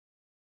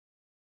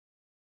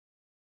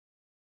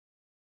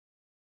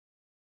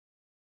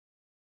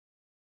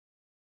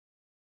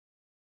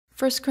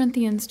1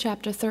 Corinthians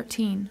chapter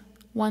 13,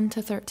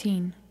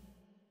 1-13.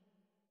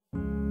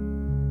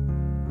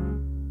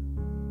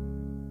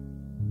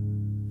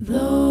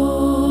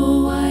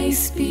 Though I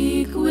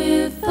speak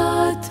with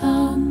the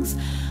tongues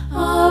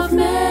of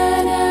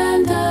men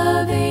and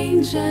of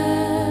angels,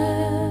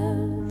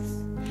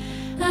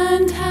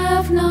 and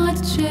have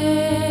not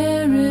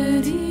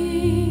charity,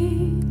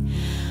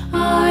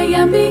 I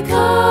am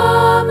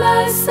become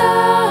as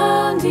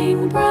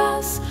sounding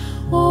brass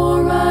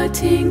or a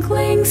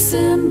tinkling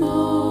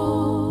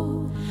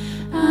cymbal.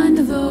 And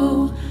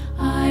though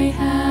I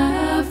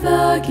have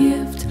the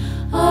gift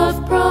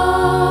of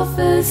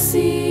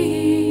prophecy,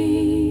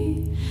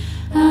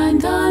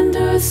 and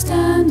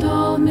understand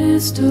all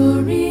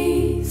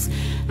mysteries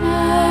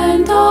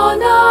and all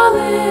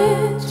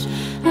knowledge,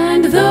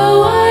 and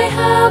though I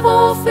have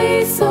all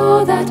faith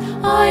so that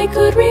I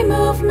could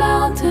remove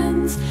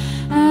mountains,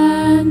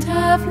 and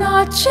have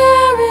not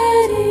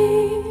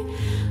charity,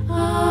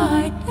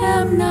 I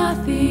am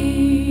nothing.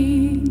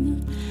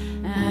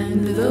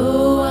 And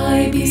though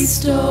I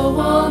bestow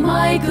all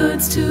my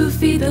goods to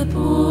feed the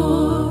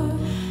poor,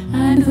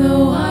 and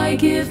though I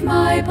give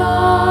my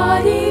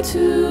body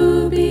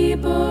to be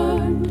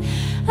burned,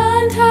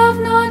 and have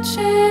not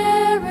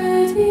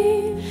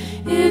charity,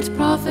 it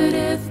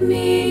profiteth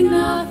me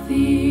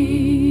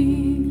nothing.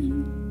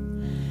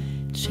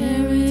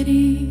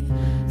 Charity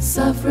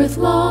suffereth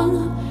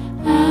long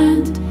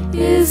and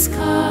is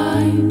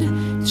kind.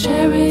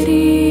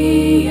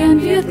 Charity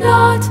envieth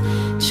not.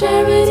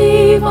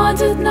 Charity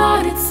vaunteth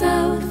not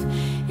itself,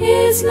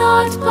 is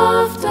not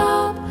puffed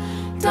up,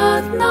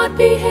 doth not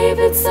behave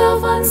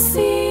itself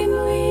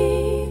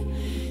unseemly,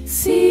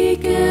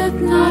 seeketh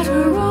not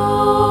her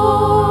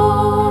own,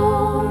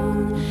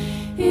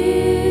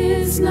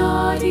 is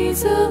not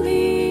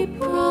easily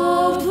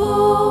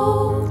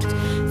provoked,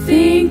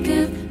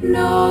 thinketh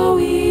no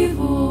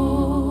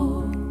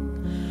evil,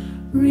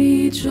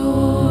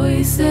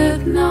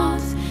 rejoiceth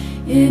not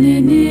in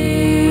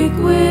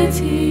iniquity,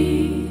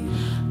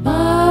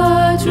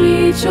 but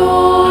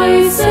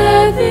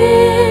rejoiceth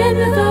in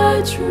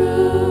the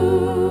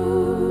truth,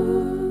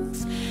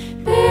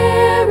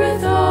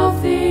 beareth all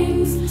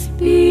things,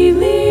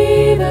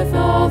 believeth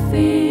all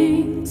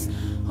things,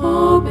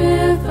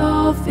 hopeth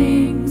all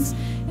things,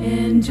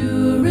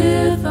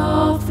 endureth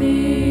all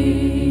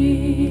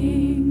things.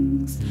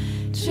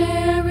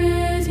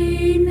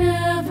 Charity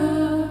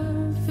never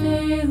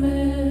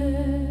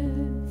faileth,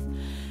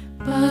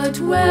 but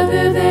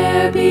whether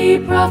there be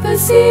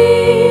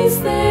prophecies,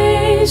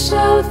 they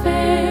shall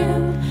fail.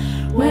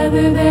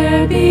 Whether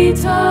there be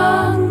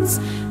tongues,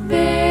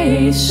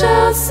 they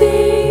shall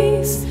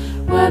cease.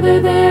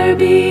 Whether there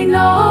be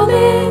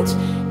knowledge,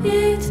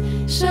 it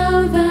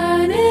shall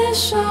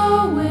vanish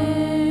away.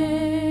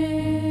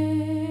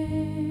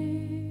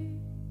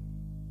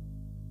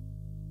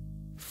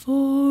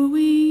 For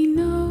we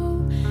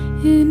know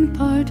in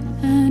part,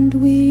 and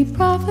we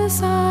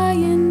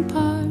prophesy in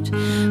part.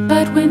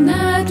 But when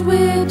that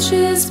which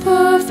is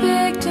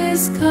perfect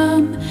is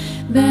come,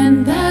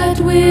 then that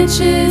which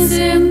is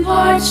in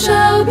part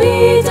shall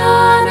be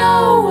done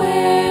away.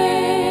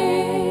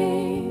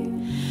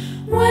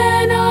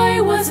 When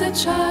I was a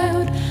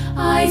child,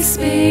 I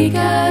spake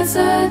as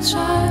a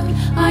child,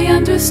 I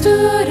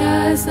understood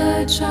as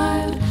a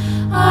child,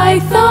 I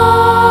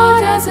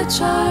thought as a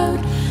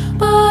child.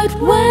 But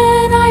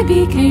when I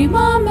became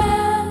a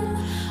man,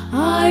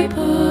 I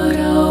put